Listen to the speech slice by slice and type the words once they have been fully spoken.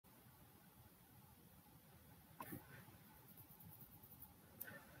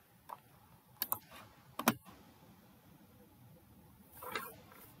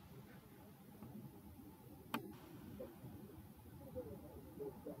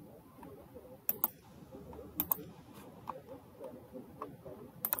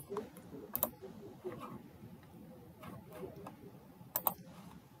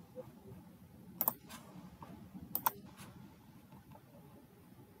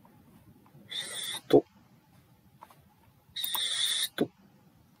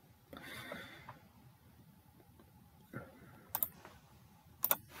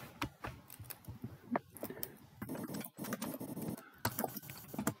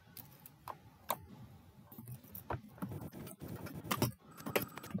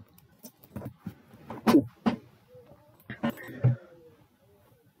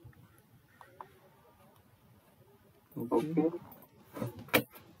Okay.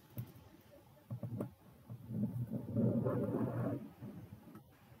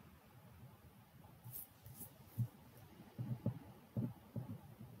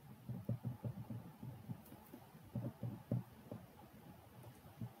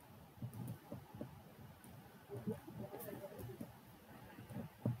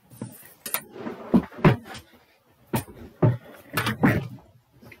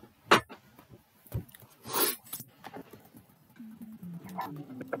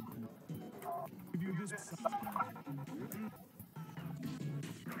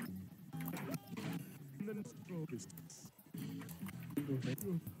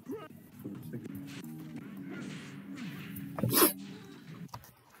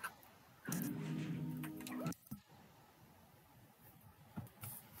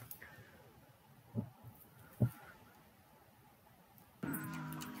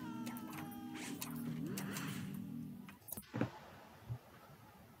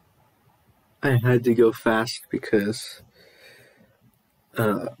 I had to go fast because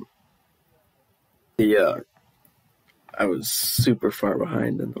the I was super far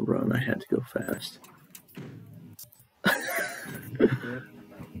behind in the run. I had to go fast.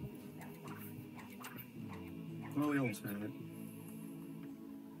 Well, we almost had it.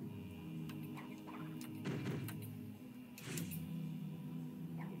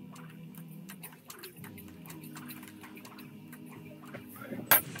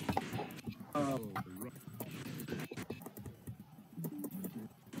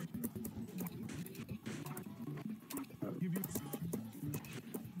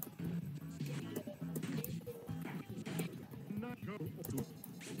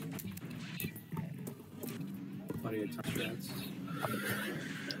 Plenty of touchdowns.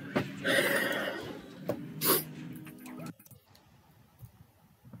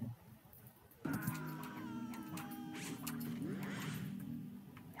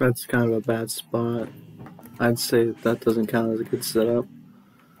 That's kind of a bad spot. I'd say that doesn't count as a good setup.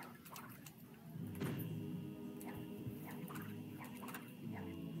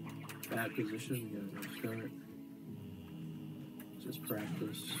 Bad position, you gotta start. Just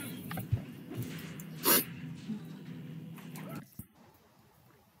practice.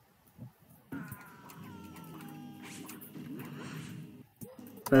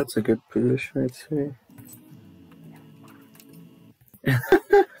 That's a good position, I'd say.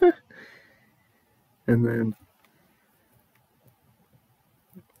 And then,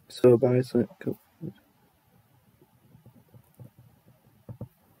 so buys it. Go.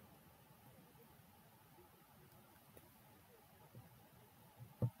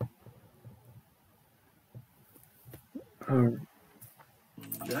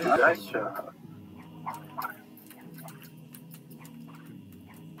 Nice shot.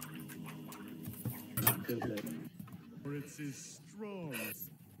 It's as strong.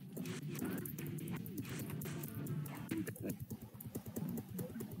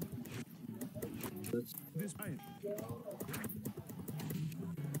 This way.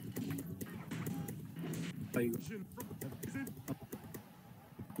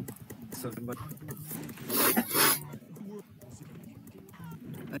 Something but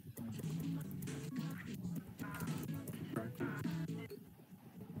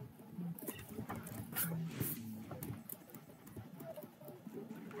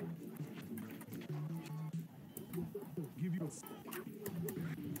give you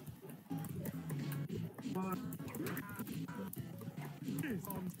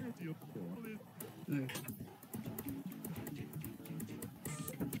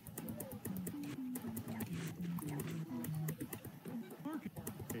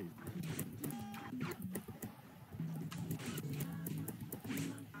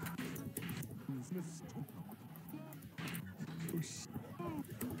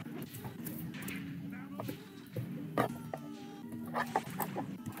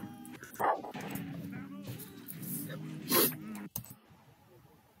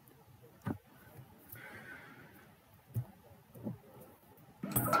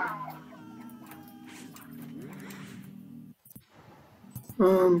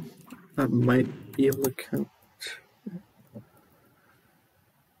I might be able to count.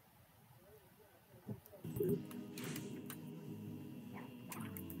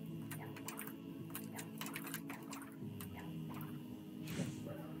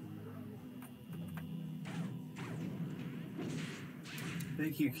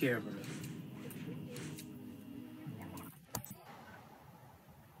 thank you, Cameron.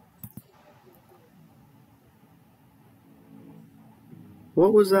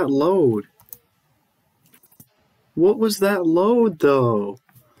 What was that load? What was that load, though?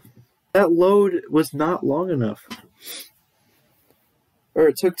 That load was not long enough. or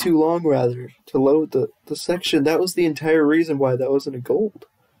it took too long rather to load the section. That was the entire reason why that wasn't a gold.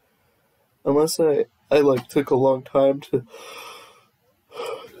 Unless I like took a long time to.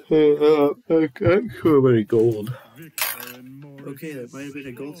 I got so many gold. Victor and Moritz Okay, that is might have been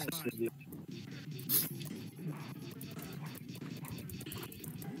a gold strong. section.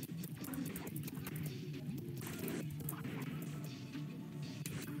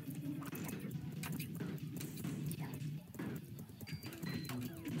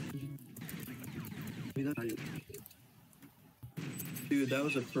 Dude, that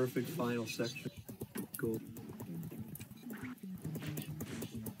was a perfect final section. Gold.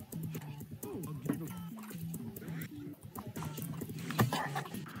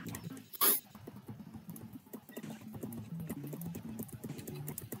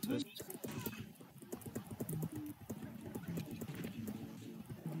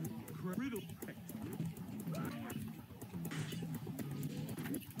 Riddle.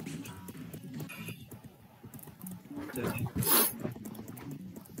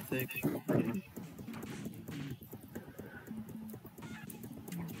 Thank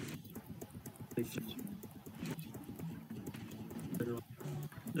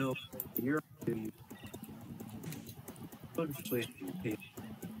No, you're unfortunately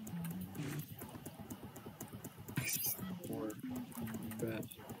more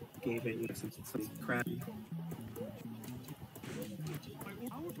game it since it's something crappy.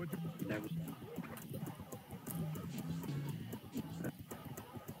 Never.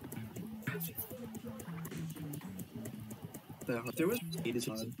 There was it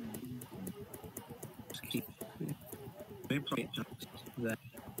on. Just keep. Maybe probably not that.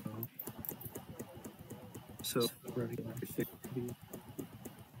 So running everything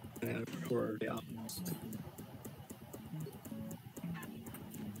or the opposite.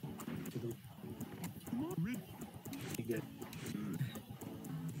 You get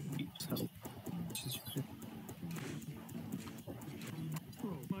so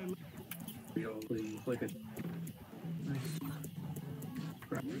really like a nice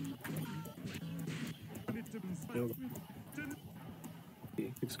crap. No,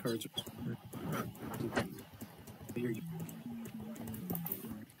 six cards are here.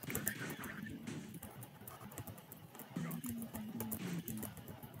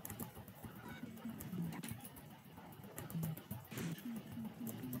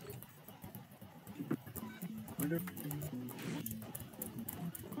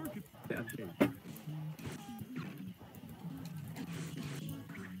 Yeah.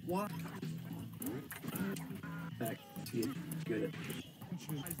 What? Back to get good at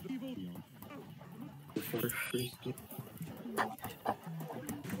before first game.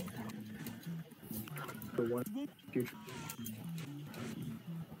 The one future.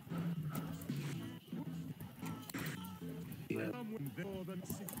 Yeah.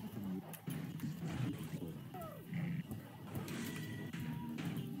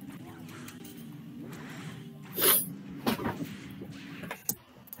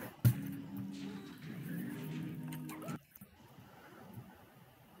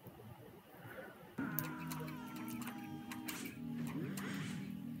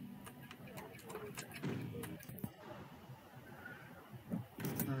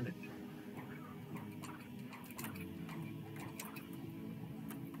 Darn it.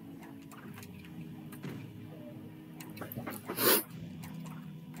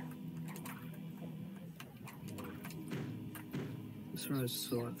 This one is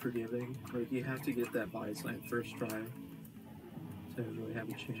so unforgiving. Like, you have to get that body slam first try to really have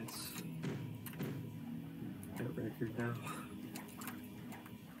a chance at record now.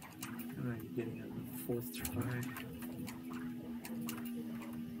 And I'm getting it on the fourth try.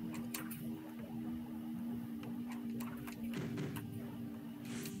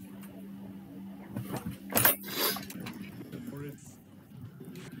 Moritz.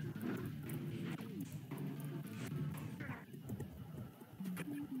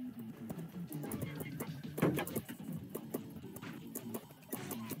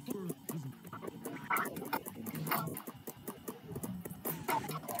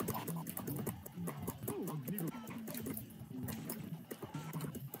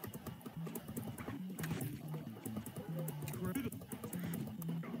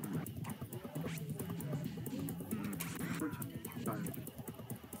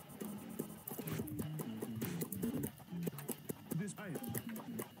 This iron.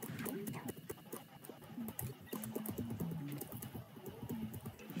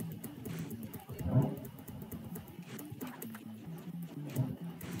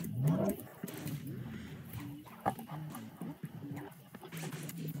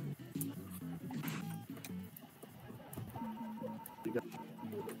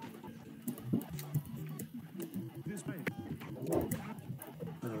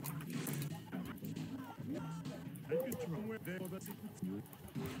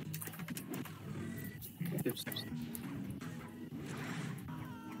 Tips.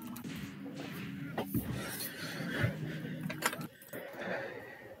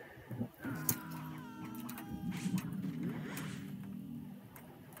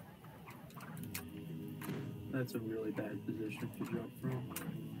 That's a really bad position to jump from.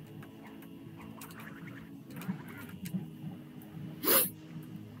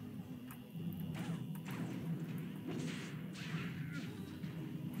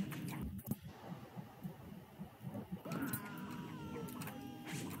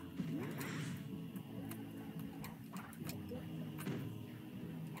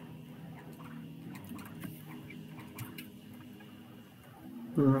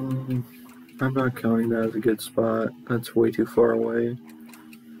 I'm not counting that as a good spot. That's way too far away.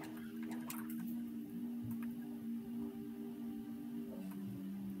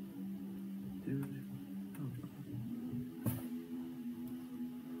 Dude.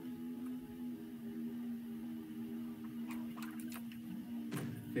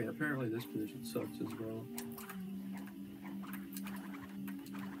 Okay, apparently this position sucks as well.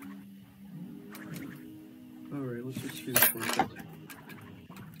 Alright, let's just do this for a second.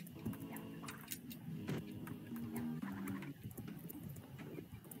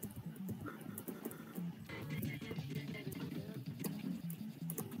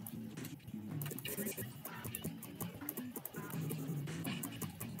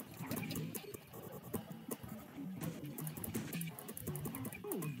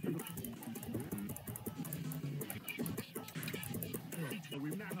 We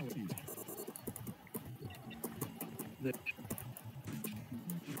now see.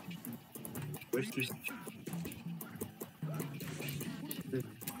 Wish this.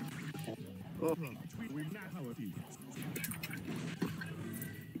 Oh, We now see.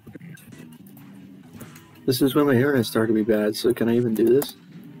 This is when my internet started to be bad, so can I even do this?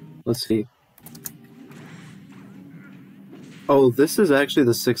 Let's see. Oh, this is actually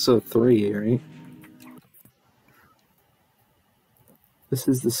the 603, right? This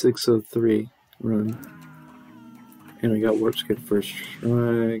is the 603 run. And I got warp skid first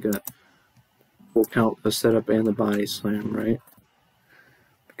try, I got full count the setup and the body slam, right?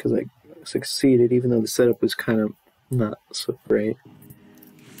 Because I succeeded, even though the setup was kind of not so great.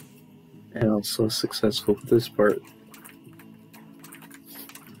 And also successful with this part.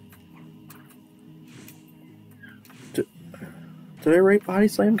 Did I write body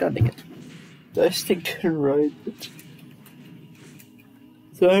slam? God dang it. Did I stick to write it?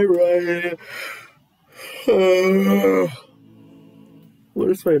 Did I write it? What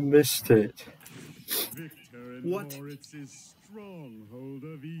if I missed it? Victor in What? Moritz's stronghold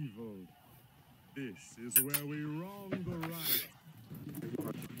of evil. This is where we wrong the right.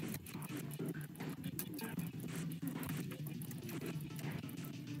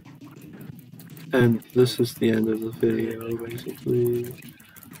 And this is the end of the video, basically.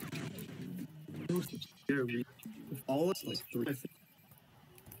 all it's like 3. I think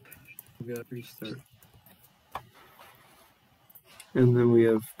we gotta restart. And then we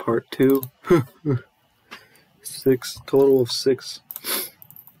have part 2. 6, total of 6.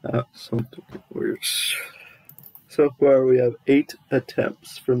 Something weird. So far we have 8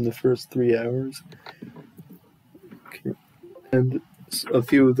 attempts from the first 3 hours. Okay. And a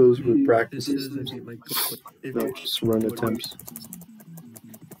few of those were practices. This is like if No, just run attempts.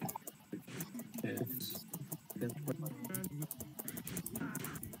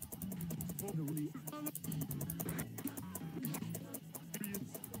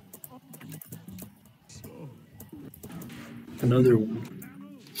 Another one.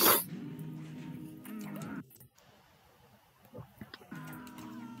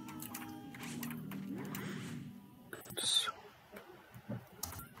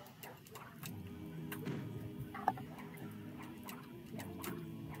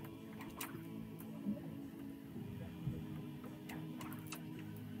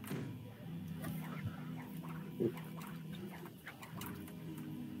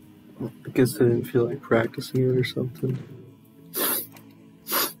 I guess I didn't feel like practicing it or something.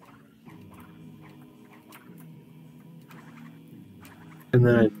 And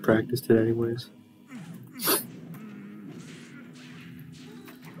then I practiced it anyways.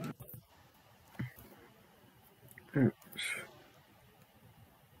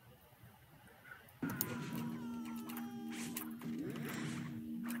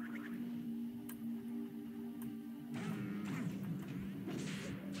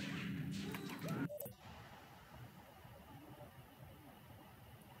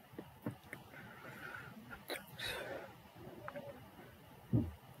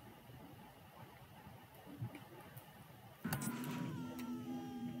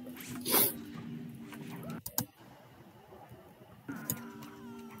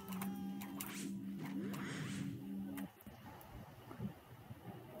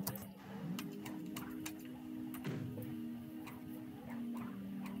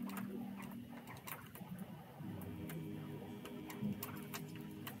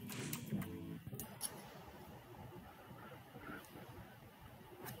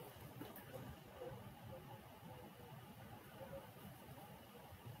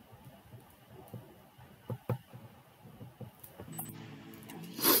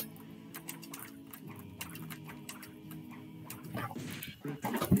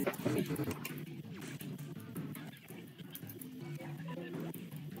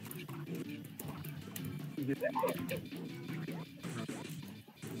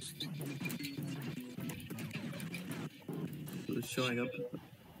 It's showing up.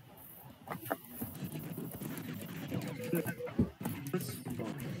 Let's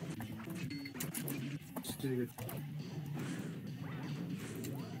well, just do your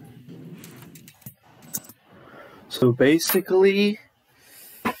So basically,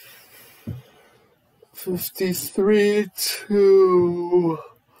 53 to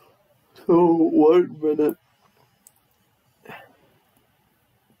 1 minute.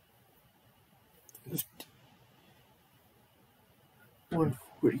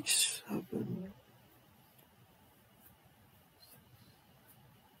 147.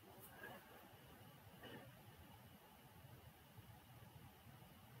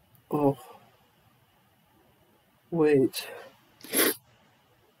 Oh. Wait.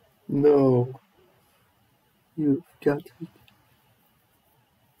 No. You've got to.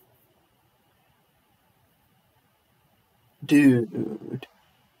 Dude.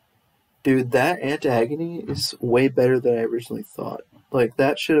 Dude, that antagony is way better than I originally thought. Like,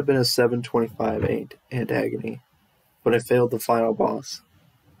 that should have been a 725 antagony. But I failed the final boss.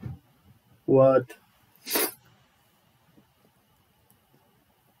 What?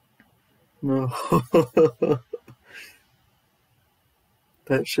 No.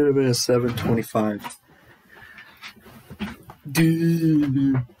 That should have been a 725.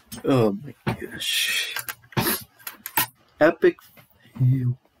 Dude. Oh my gosh. Epic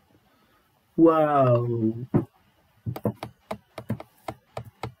fail. Wow.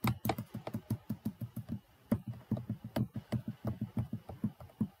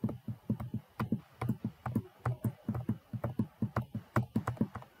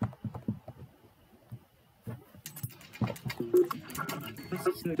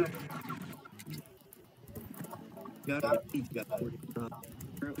 got 40.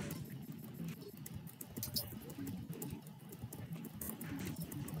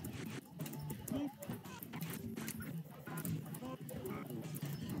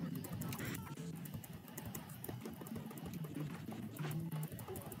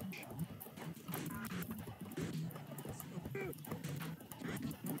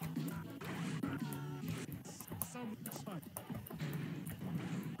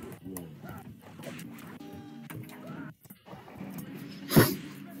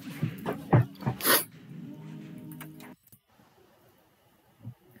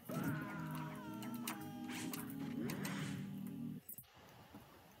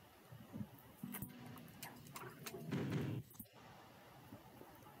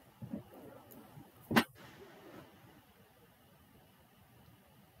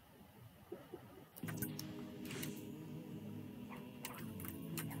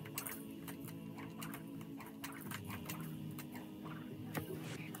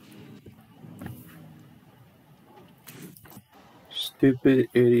 Stupid,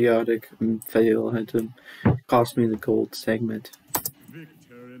 idiotic fail had to cost me the gold segment.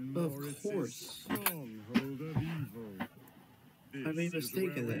 Victor in Of Morris's course. stronghold of evil. I made a This is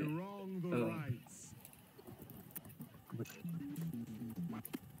mistake in where we that. wrong the Oh. rights.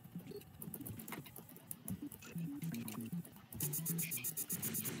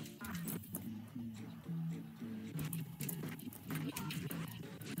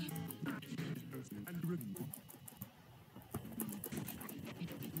 And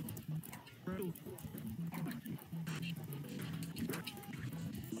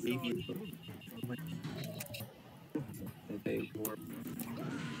Maybe they were.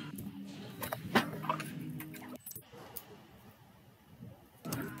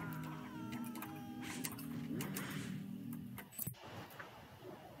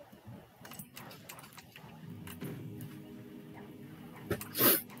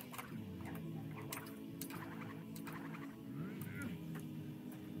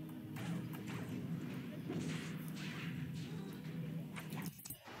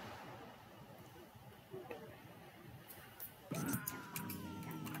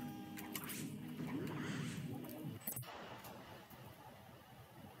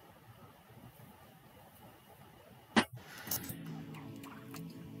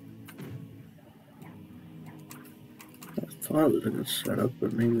 I thought it was a good setup,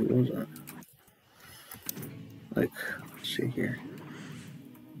 but maybe it wasn't. Like, let's see here.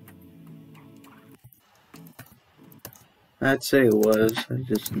 I'd say it was. I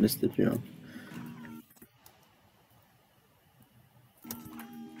just missed the jump.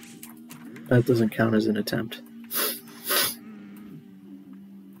 That doesn't count as an attempt.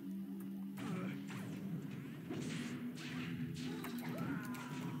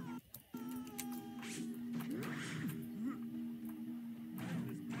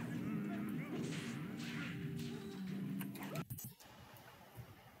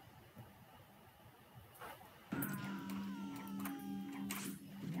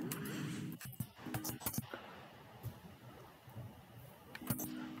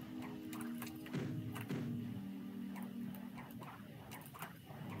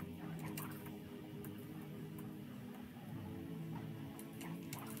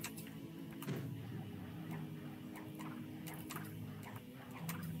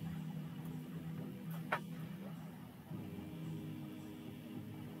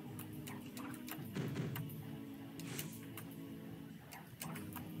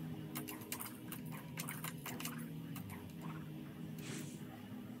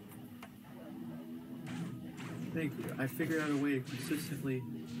 Thank you. I figured out a way to consistently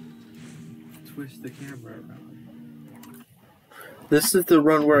twist the camera around. This is the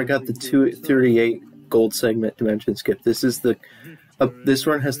run where I got the 238 gold segment dimension skip. This is the this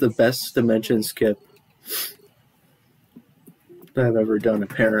run has the best dimension skip that I've ever done,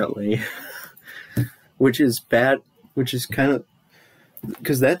 apparently. Which is bad, which is kind of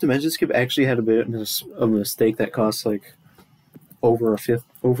because that dimension skip actually had a bit of a mistake that cost like over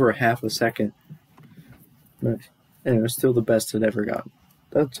a half a second. But and it was still the best it ever got.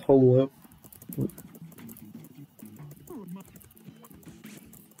 That's Holo.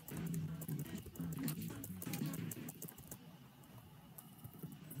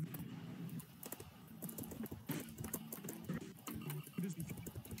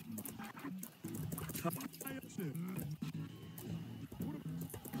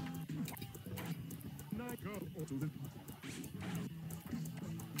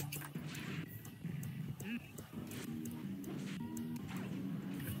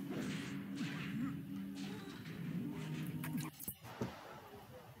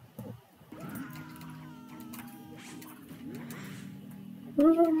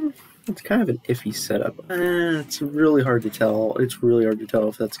 It's kind of an iffy setup. It's really hard to tell. It's really hard to tell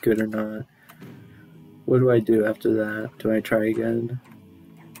if that's good or not. What do I do after that? Do I try again?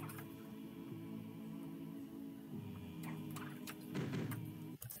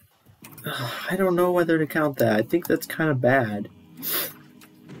 I don't know whether to count that. I think that's kind of bad.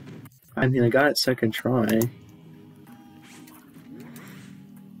 I mean, I got it second try.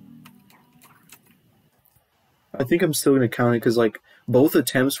 I think I'm still going to count it because, like, both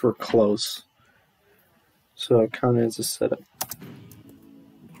attempts were close. So I count it as a setup.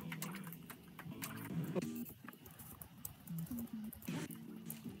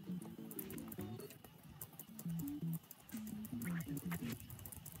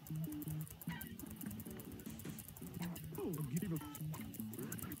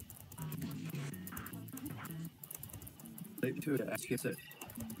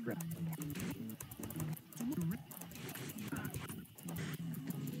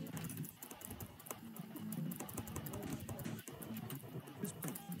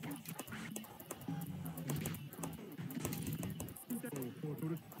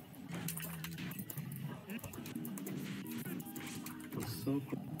 So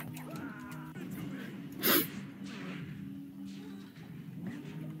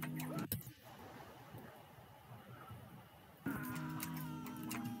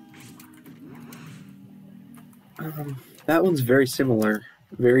that one's very similar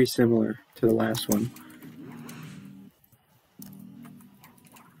to the last one.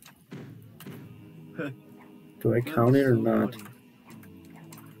 Do I count it or not? Funny.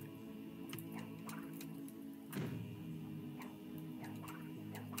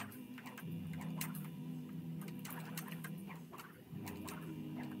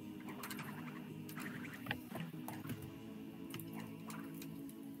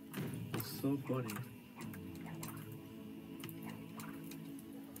 It's so funny.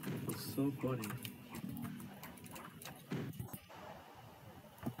 It's so funny.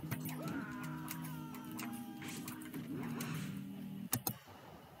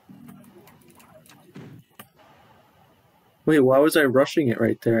 Wait, why was I rushing it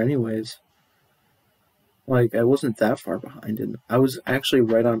right there anyways? Like, I wasn't that far behind, and I was actually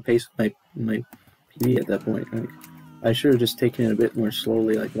right on pace with my PB at that point. Like, I should have just taken it a bit more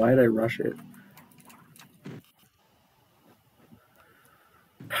slowly. Like, why did I rush it?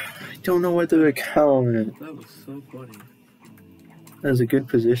 I don't know whether to count it. That was so funny. That was a good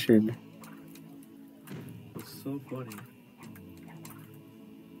position. It's so funny.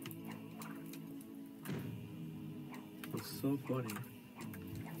 It's so funny.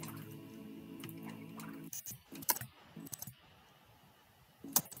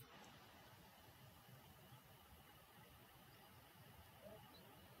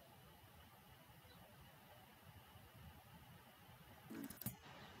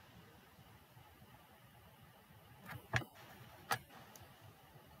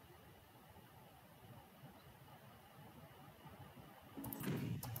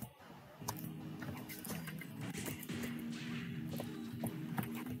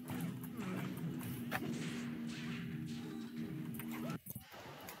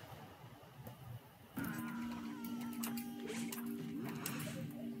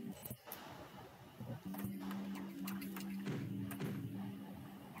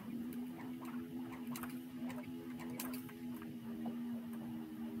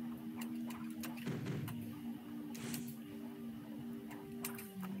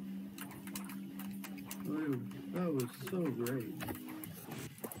 Ooh, that was so great.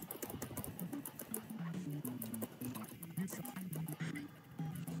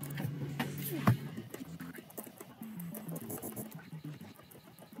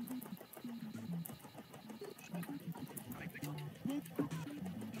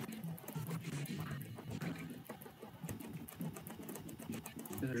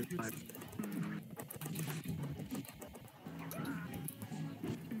 5.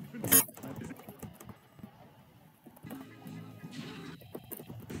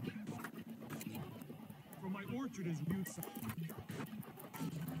 From my orchard is mute.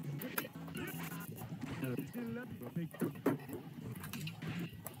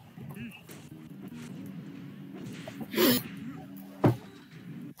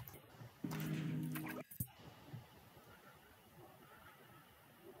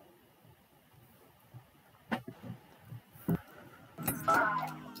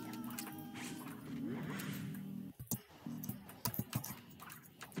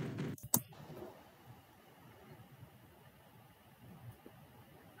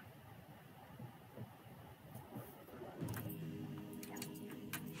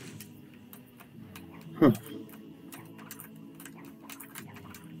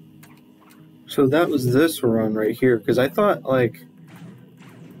 So that was this run right here, because I thought, like,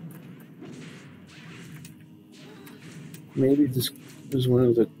 maybe this was one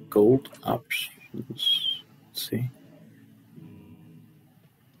of the gold options. Let's see.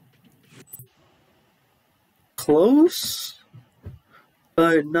 Close,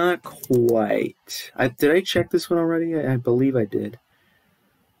 but not quite. Did I check this one already? I believe I did.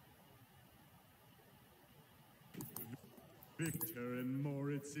 Victor and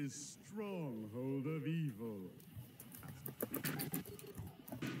Moritz's stronghold of evil.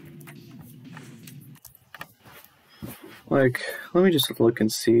 Like, let me just look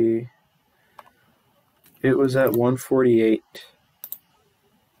and see. It was at 148.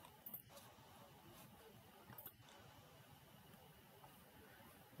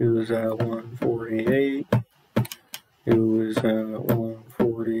 It was at 148. It was at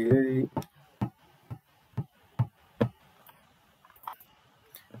 148.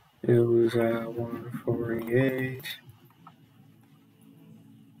 It was at 148.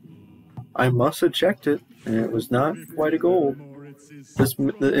 I must have checked it, and it was not quite a gold.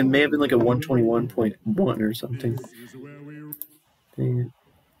 It may have been like a 121.1 or something. Dang it.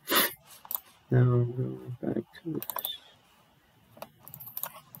 Now I'm going back to this.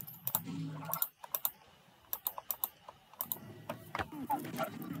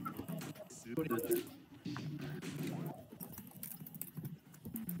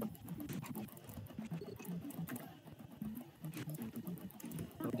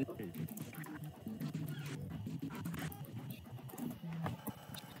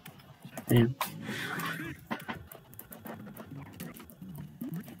 Damn.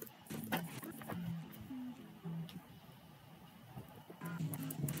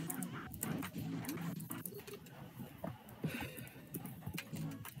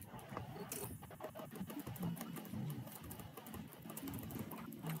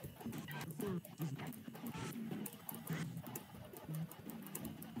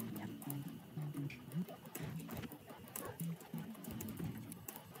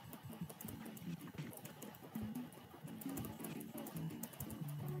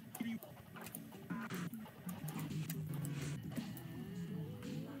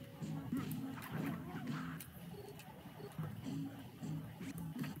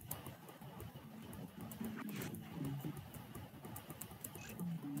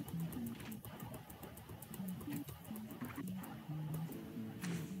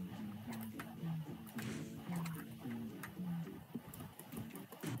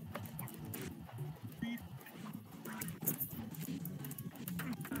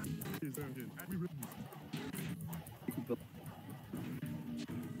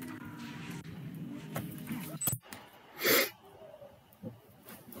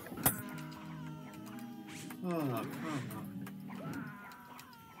 Oh, come on.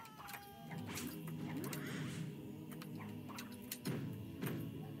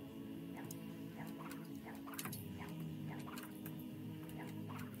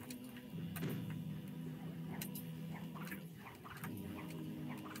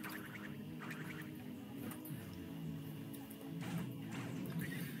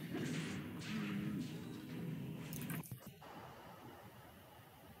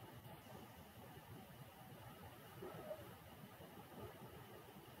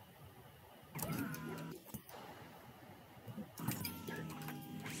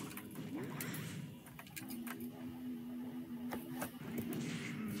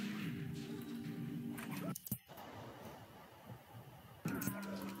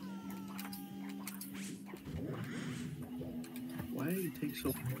 Why did it take so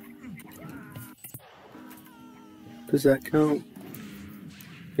long? Does that count?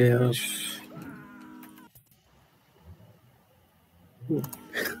 Yeah.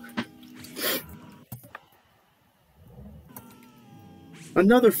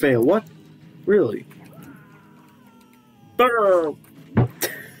 Another fail. What? Really? Brr.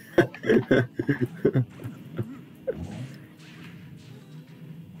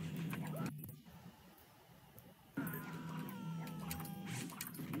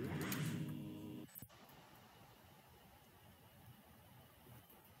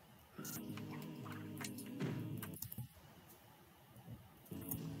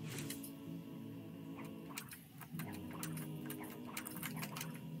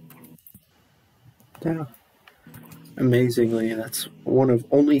 Yeah. Amazingly, that's one of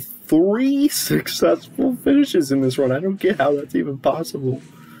only 3 successful finishes in this run. I don't get how that's even possible.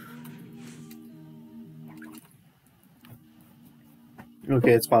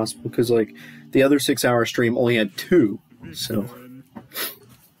 Okay, it's possible because like the other 6-hour stream only had 2, so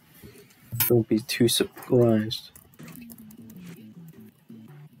don't be too surprised.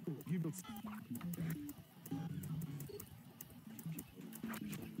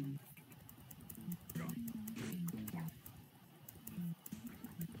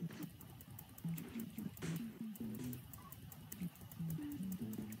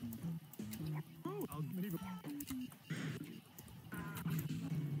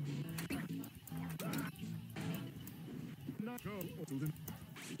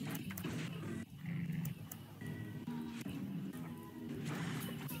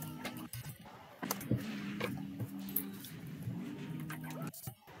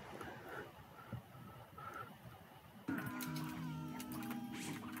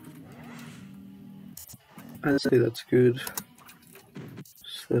 I'd say that's good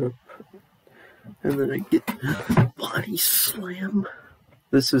setup. And then I get body slam.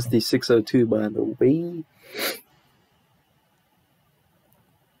 This is the 602, by the way.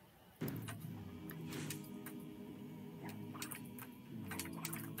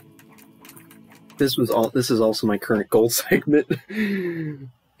 This is also my current gold segment. And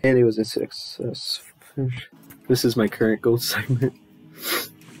it was a success. This is my current gold segment.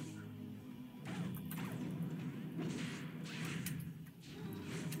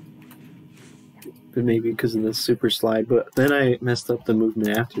 But maybe because of the super slide, but then I messed up the movement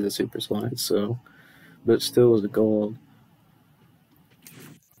after the super slide, so but still was a gold.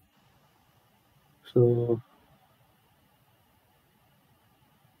 So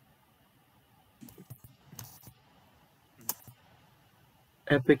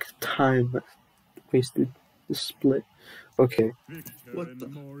epic time wasted the split. Okay. What the?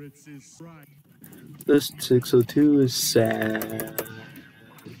 This 602 is sad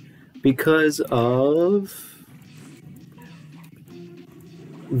because of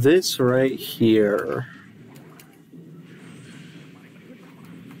this right here.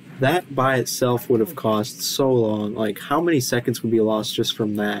 That by itself would have cost so long. Like, how many seconds would be lost just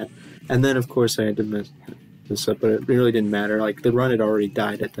from that? And then, of course, I had to mess this up, but it really didn't matter. Like, the run had already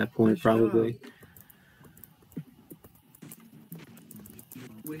died at that point, probably.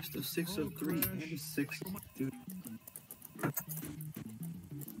 Waste of 603 and 6. Dude.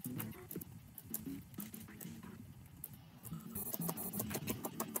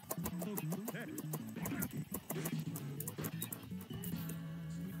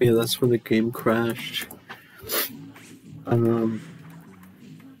 Yeah, that's when the game crashed. Wow,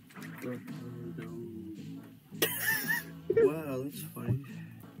 that's funny.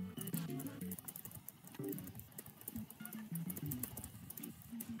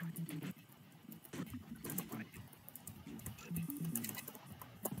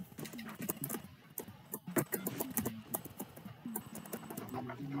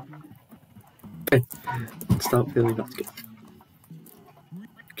 Okay, stop feeling not good.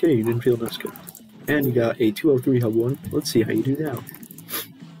 Okay, you didn't feel that's good. And you got a 203 hub 1. Let's see how you do now.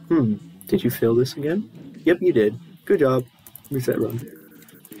 Did you fail this again? Yep, you did. Good job. Reset run.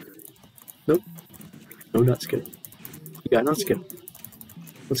 Nope. No nut skip. You got nut skip.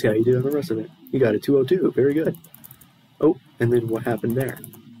 Let's see how you do on the rest of it. You got a 202. Very good. Oh, and then what happened there?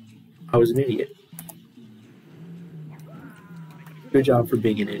 I was an idiot. Good job for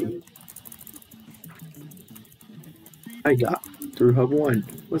being an idiot. I got through hub 1.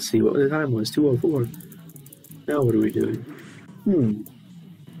 Let's see what the time was. 204. Now what are we doing?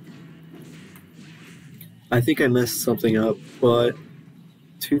 I think I messed something up, but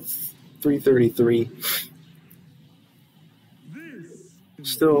 333.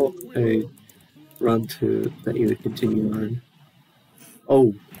 Still a run to that you would continue on.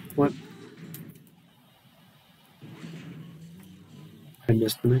 Oh, what? I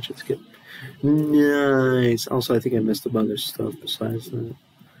missed the mention skip. Nice. Also, I think I missed a bunch of stuff besides that.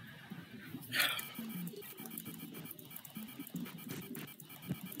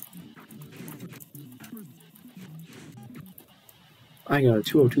 I got a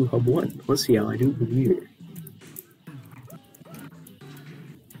 202 hub 1. Let's see how I do here.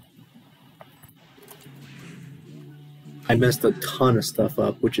 I messed a ton of stuff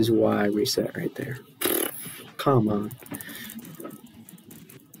up, which is why I reset right there. Come on.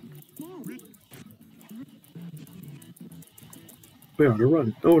 We're on a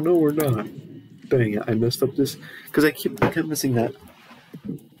run. Oh, no, we're not. Dang it, I messed up this. Because I kept missing that.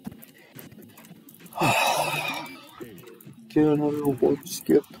 Get another warp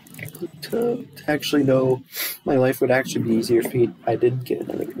skip. Actually, no. My life would actually be easier if I didn't get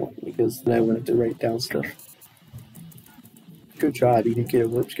another one, because then I wouldn't have to write down stuff. Good job, you didn't get a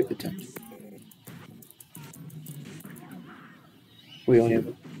warp skip attempt. We only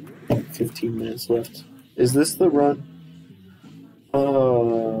have 15 minutes left. Is this the run?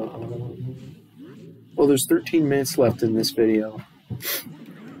 Well, there's 13 minutes left in this video.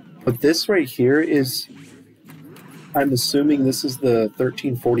 But this right here is... I'm assuming this is the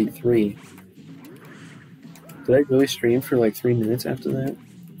 1343. Did I really stream for like 3 minutes after that?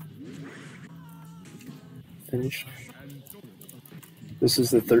 Finish. This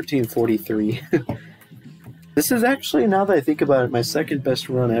is the 1343. This is actually, now that I think about it, my second best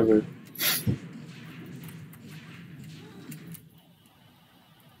run ever.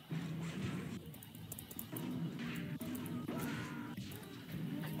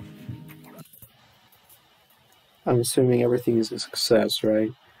 I'm assuming everything is a success,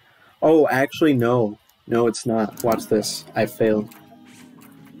 right? Oh, actually, no. No, it's not. Watch this. I failed.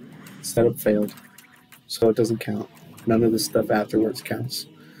 Setup failed. So it doesn't count. None of the stuff afterwards counts.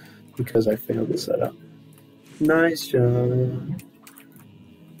 Because I failed the setup. Nice job.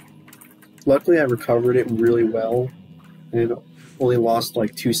 Luckily, I recovered it really well. And it only lost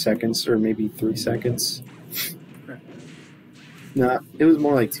like 2 seconds or maybe 3 seconds. Nah, it was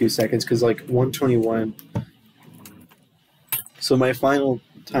more like 2 seconds because like 121... So my final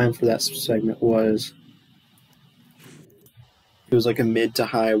time for that segment was, it was like a mid to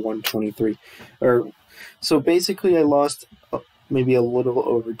high 123. So basically I lost maybe a little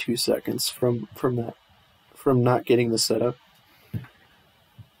over 2 seconds from not getting the setup,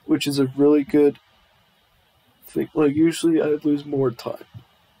 which is a really good thing. Like usually I'd lose more time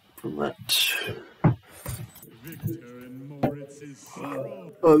from that.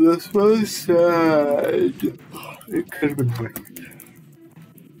 Oh, this was sad. It could have been great.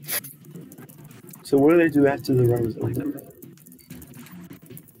 So what did I do after the run was over?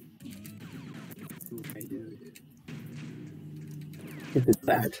 I did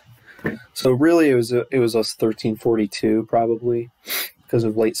that. So really, it was us 1342 probably because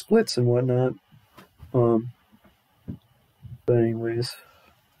of late splits and whatnot. But anyways,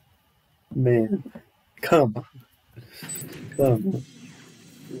 man, come on.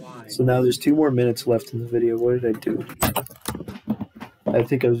 Why? So now there's 2 more minutes left in the video. What did I do? I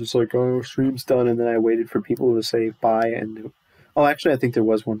think I was just like, oh, stream's done, and then I waited for people to say bye. And oh, actually, I think there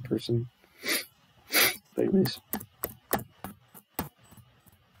was one person. But anyways.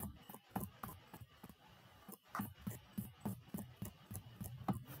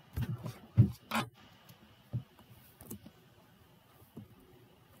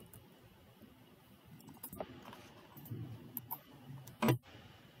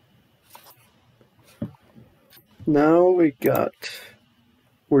 Now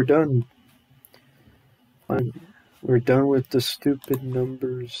we're done. Fine. We're done with the stupid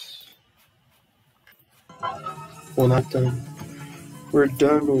numbers. Well, not done. We're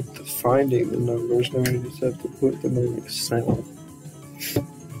done with finding the numbers. Now we just have to put them in Excel.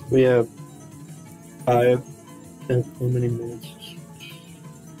 We have 5, how many minutes?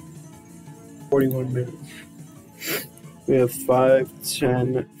 41 minutes. We have 5,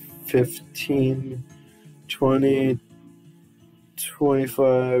 10, 15, 20,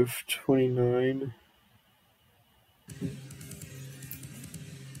 25, 29.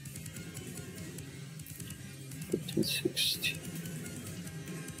 To 16.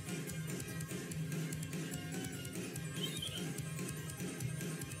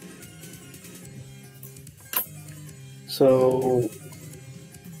 So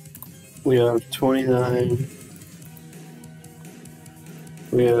we have 29.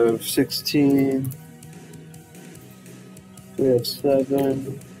 We have 16. We have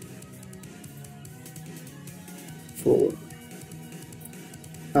 7. 4.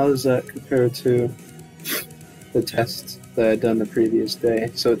 How does that compare to the test that I'd done the previous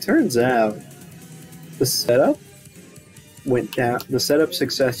day? So it turns out the setup went down, the setup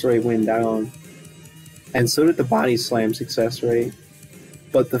success rate went down, and so did the body slam success rate,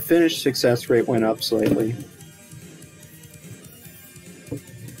 but the finish success rate went up slightly.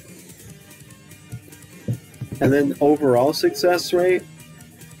 And then overall success rate,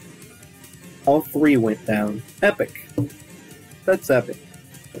 all three went down. Epic. That's epic.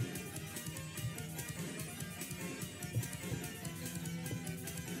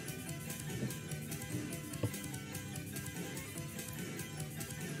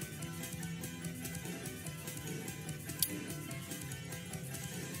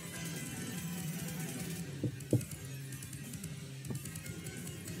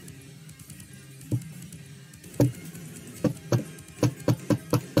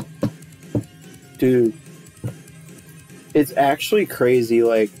 Dude, it's actually crazy.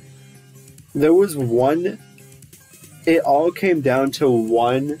 Like, there was one, it all came down to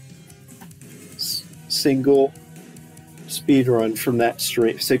one single speed run from that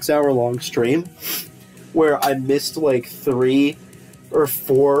stream, 6 hour long stream, where I missed like 3 or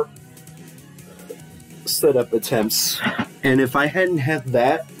 4 setup attempts. And if I hadn't had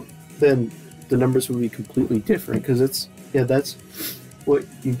that, then the numbers would be completely different, because it's, yeah, that's what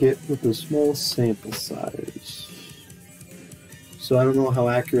you get with a small sample size. So I don't know how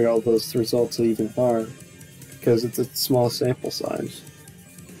accurate all those results even are, because it's a small sample size.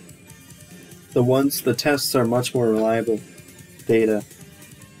 The tests are much more reliable data,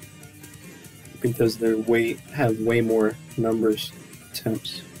 because they're have way more numbers,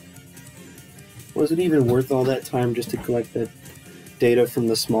 attempts. Was it even worth all that time just to collect the data from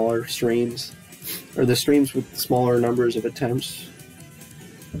the smaller streams, or the streams with smaller numbers of attempts?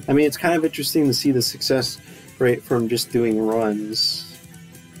 I mean, it's kind of interesting to see the success rate from just doing runs.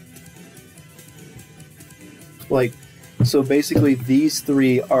 Like, so basically these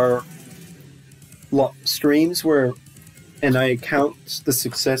 3 are streams where, and I count the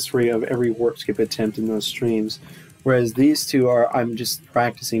success rate of every warp skip attempt in those streams, whereas these 2 are, I'm just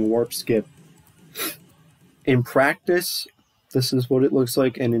practicing warp skip. In practice, this is what it looks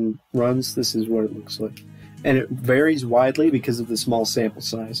like, and in runs, this is what it looks like. And it varies widely because of the small sample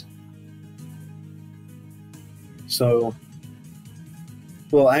size. So,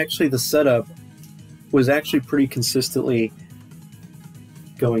 well, actually the setup was actually pretty consistently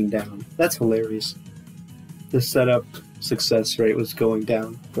going down. That's hilarious. The setup success rate was going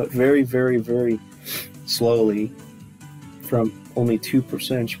down, but very, very, very slowly, from only 2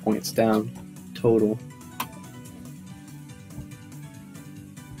 percentage points down total.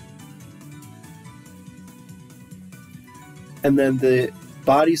 And then the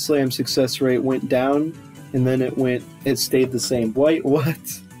body slam success rate went down, and then it stayed the same. What?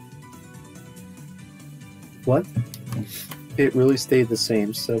 What? It really stayed the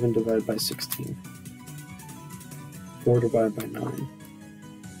same. 7 divided by 16. 4 divided by 9.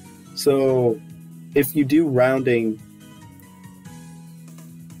 So, if you do rounding,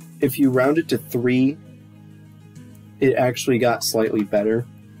 if you round it to 3, it actually got slightly better.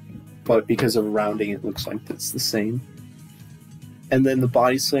 But because of rounding, it looks like it's the same. And then the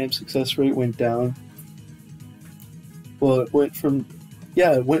body slam success rate went down. Well, it went from,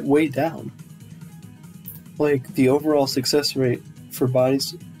 yeah, it went way down. Like, the overall success rate for body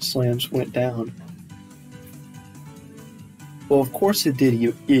slams went down. Well, of course it did,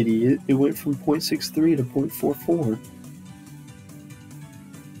 you idiot. It went from 0.63 to 0.44.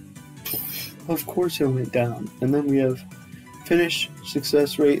 Of course it went down. And then we have finish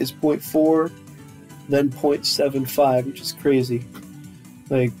success rate is 0.4, then 0.75, which is crazy.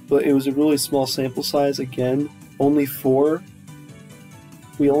 Like, but it was a really small sample size again. Only 4.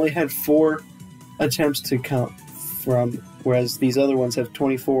 We only had 4 attempts to count from, whereas these other ones have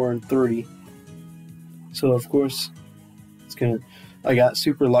 24 and 30. So of course, it's gonna. I got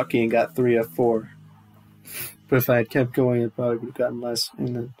super lucky and got 3 of 4. But if I had kept going, it probably would have gotten less.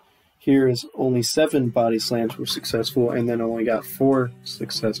 And then here is only 7 body slams were successful, and then only got 4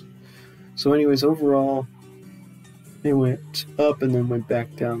 successful. So anyways, overall, it went up and then went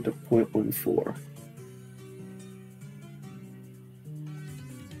back down to 0.14.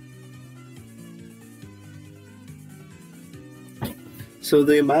 So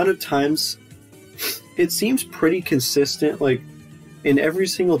the amount of times, it seems pretty consistent. Like, in every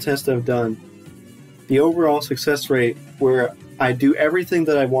single test I've done, the overall success rate where I do everything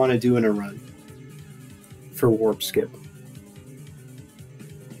that I want to do in a run for warp skip,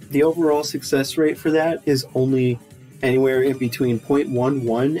 the overall success rate for that is only anywhere in between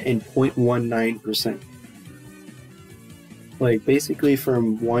 0.11 and 0.19%. Like, basically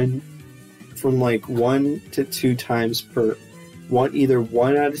from like 1 to 2 times per either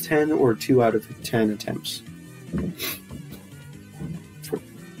 1 out of 10 or 2 out of 10 attempts.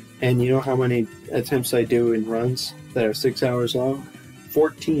 And you know how many attempts I do in runs that are 6 hours long?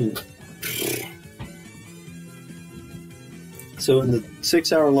 14. So in the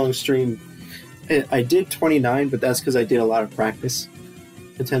 6 hour long stream, I did 29, but that's because I did a lot of practice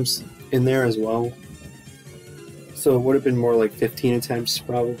attempts in there as well. So it would have been more like 15 attempts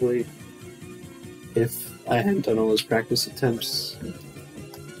probably if I hadn't done all those practice attempts.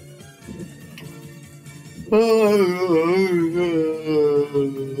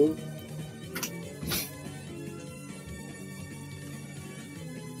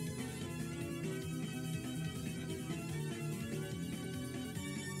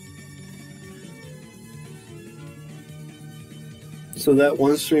 So that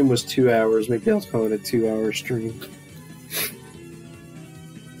one stream was 2 hours. Maybe I'll call it a 2-hour stream.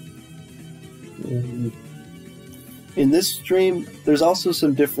 In this stream, there's also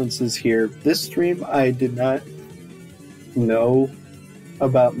some differences here. This stream, I did not know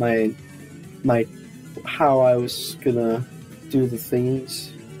about my how I was gonna do the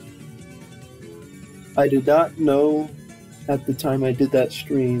things. I did not know at the time I did that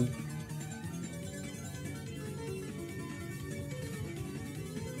stream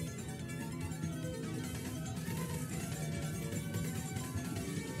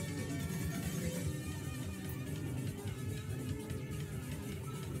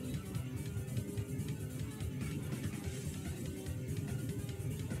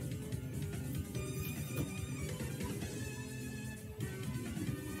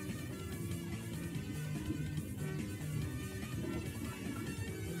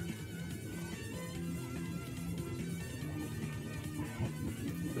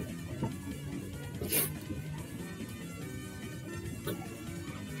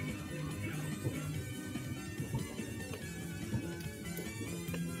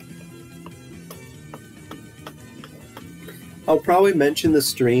I'll probably mention the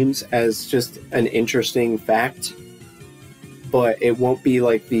streams as just an interesting fact, but it won't be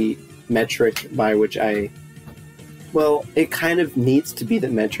like the metric by which well, it kind of needs to be the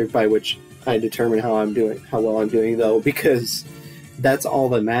metric by which I determine how well I'm doing though, because that's all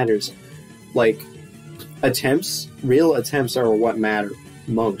that matters. Like, real attempts are what matter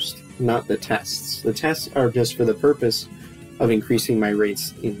most, not the tests. The tests are just for the purpose of increasing my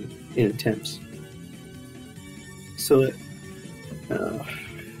rates in attempts. So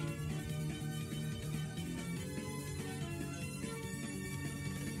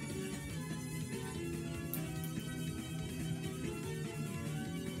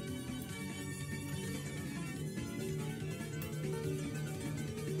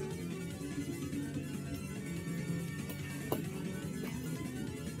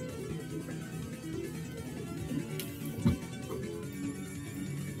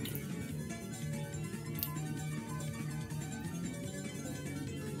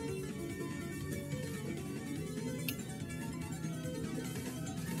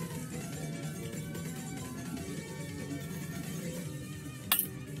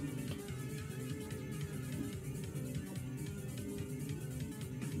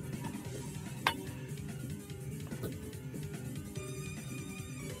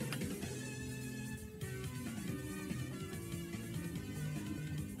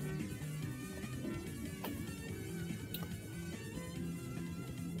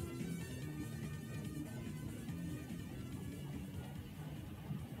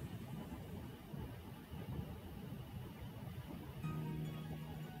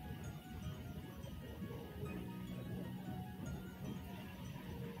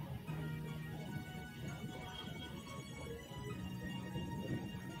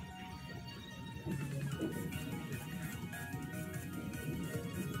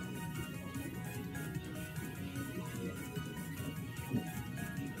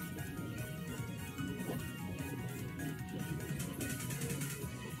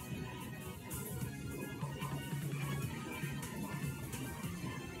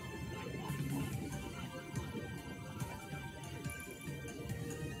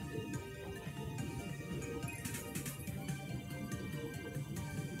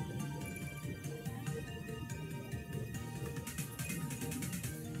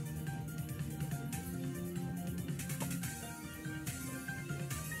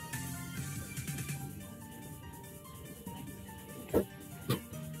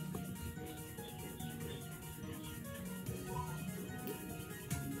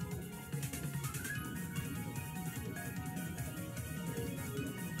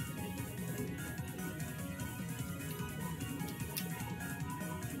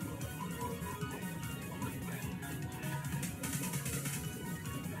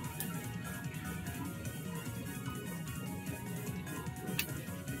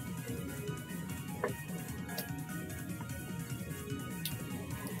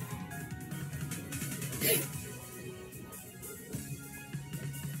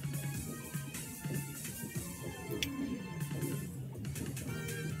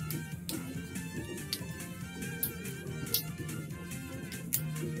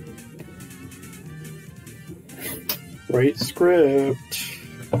Great script.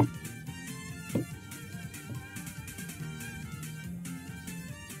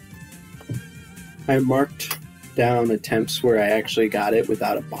 I marked down attempts where I actually got it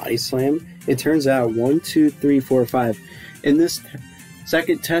without a body slam. It turns out 1, 2, 3, 4, 5. In this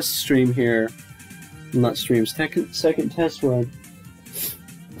second test stream here, not streams, second test run,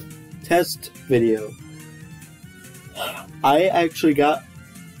 test video, I actually got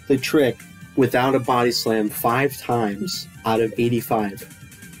the trick without a body slam 5 times out of 85.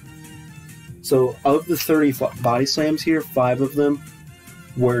 So of the 30 body slams here, 5 of them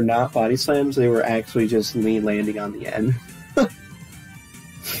were not body slams, they were actually just me landing on the end.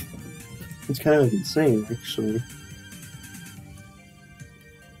 It's kind of insane, actually.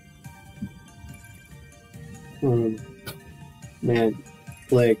 Man,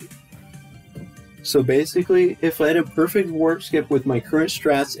 like, so basically, if I had a perfect warp skip with my current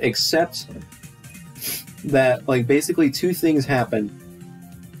strats, except that, like, basically 2 things happen.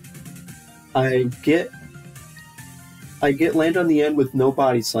 I get land on the end with no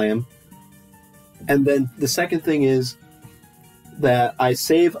body slam, and then the second thing is that I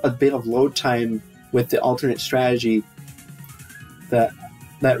save a bit of load time with the alternate strategy that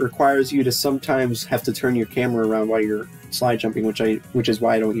requires you to sometimes have to turn your camera around while you're slide jumping, which is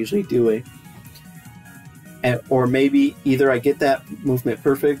why I don't usually do it. Or maybe either I get that movement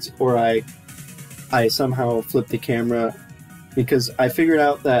perfect, or I somehow flip the camera, because I figured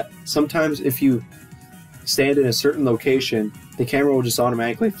out that sometimes if you stand in a certain location, the camera will just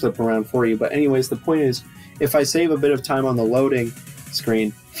automatically flip around for you. But anyways, the point is, if I save a bit of time on the loading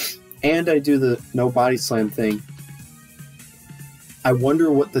screen, and I do the no body slam thing, I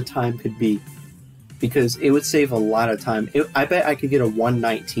wonder what the time could be, because it would save a lot of time. I bet I could get a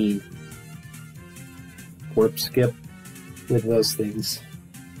 119 warp skip with those things.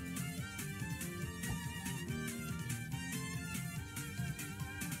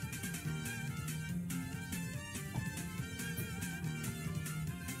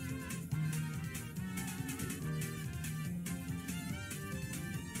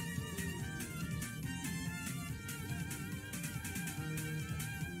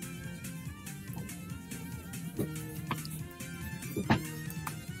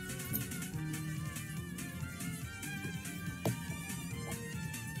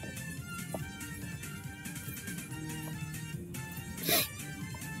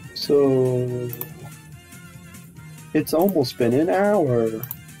 So it's almost been an hour.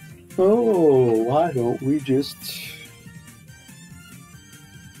 Oh, why don't we just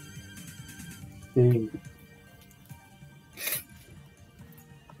think?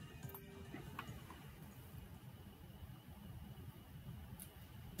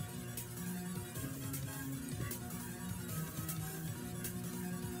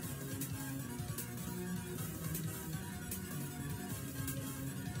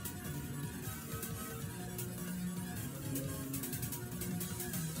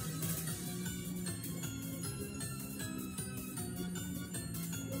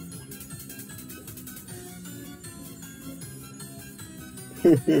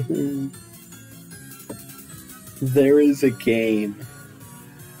 There is a game.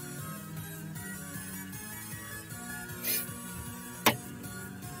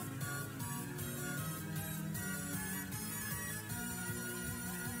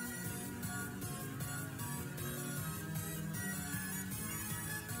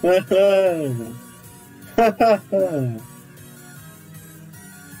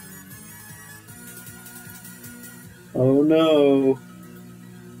 Oh no.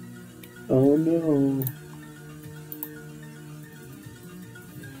 Oh no.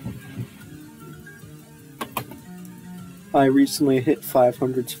 I recently hit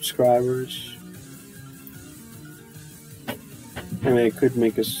 500 subscribers, and I could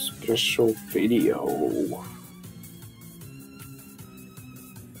make a special video.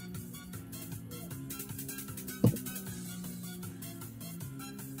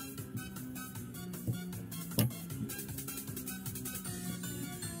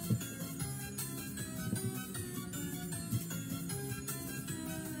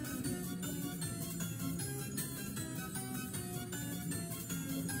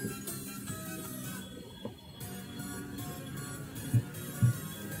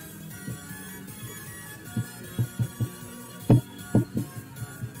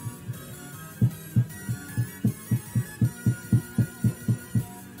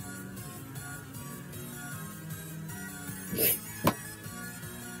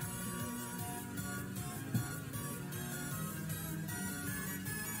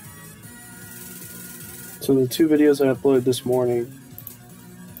 So the 2 videos I uploaded this morning,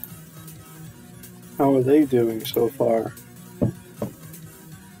 How are they doing so far?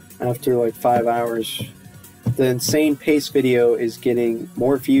 After like 5 hours. The Insane Pace video is getting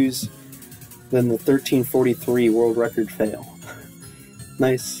more views than the 1343 world record fail.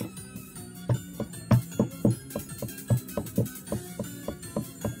 Nice.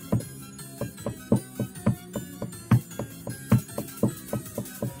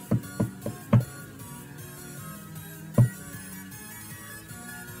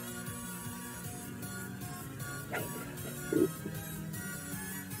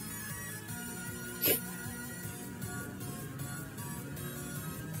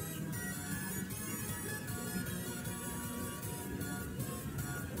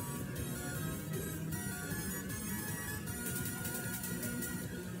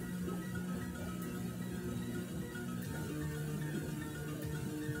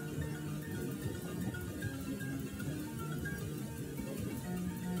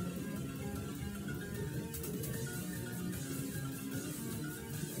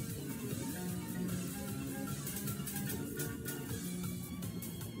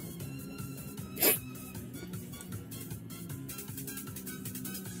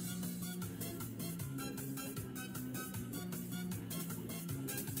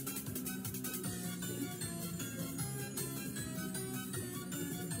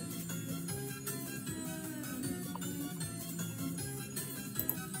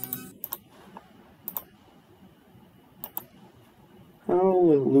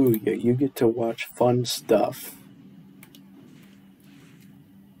 Hallelujah, you get to watch fun stuff.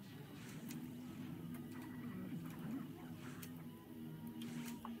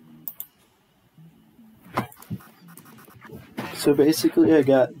 So basically I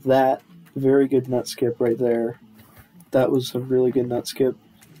got that very good nut skip right there. That was a really good nut skip.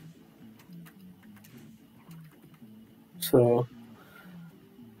 So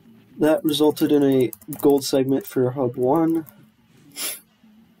that resulted in a gold segment for Hub 1.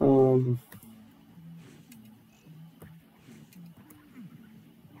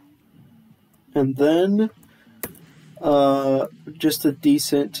 And then just a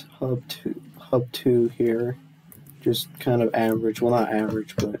decent Hub 2 here. Just kind of average. Well, not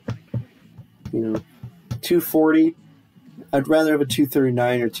average, but, you know, 240. I'd rather have a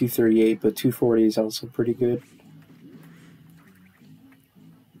 239 or 238, but 240 is also pretty good.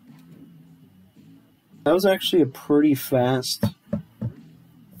 That was actually a pretty fast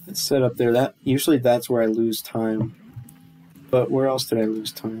setup there. Usually that's where I lose time. But where else did I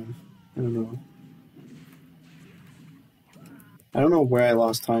lose time? I don't know. I don't know where I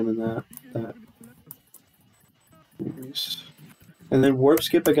lost time in that. And then warp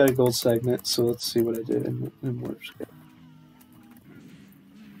skip, I got a gold segment, so let's see what I did in warp skip.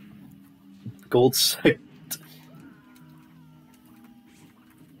 Gold segment.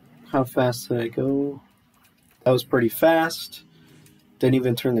 How fast did I go? That was pretty fast. Didn't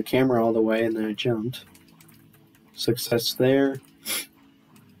even turn the camera all the way, and then I jumped. Success there.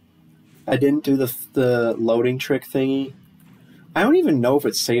 I didn't do the loading trick thingy. I don't even know if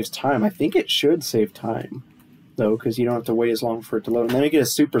it saves time. I think it should save time, though, because you don't have to wait as long for it to load. And then I get a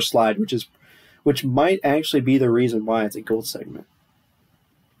super slide, which might actually be the reason why it's a gold segment.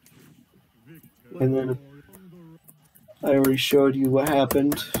 And then I already showed you what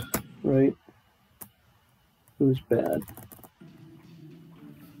happened, right? It was bad.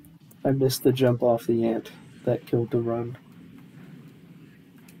 I missed the jump off the ant. That killed the run.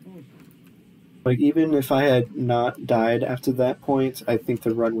 Like, even if I had not died after that point, I think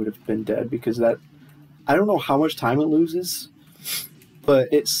the run would have been dead, because that... I don't know how much time it loses, but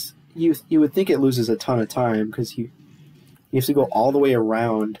it's... You would think it loses a ton of time, because you have to go all the way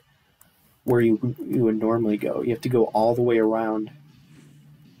around where you would normally go. You have to go all the way around.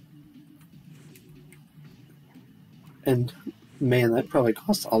 And, man, that probably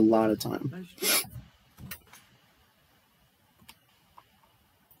costs a lot of time.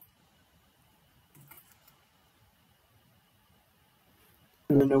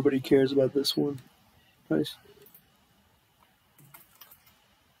 And then nobody cares about this one. Nice.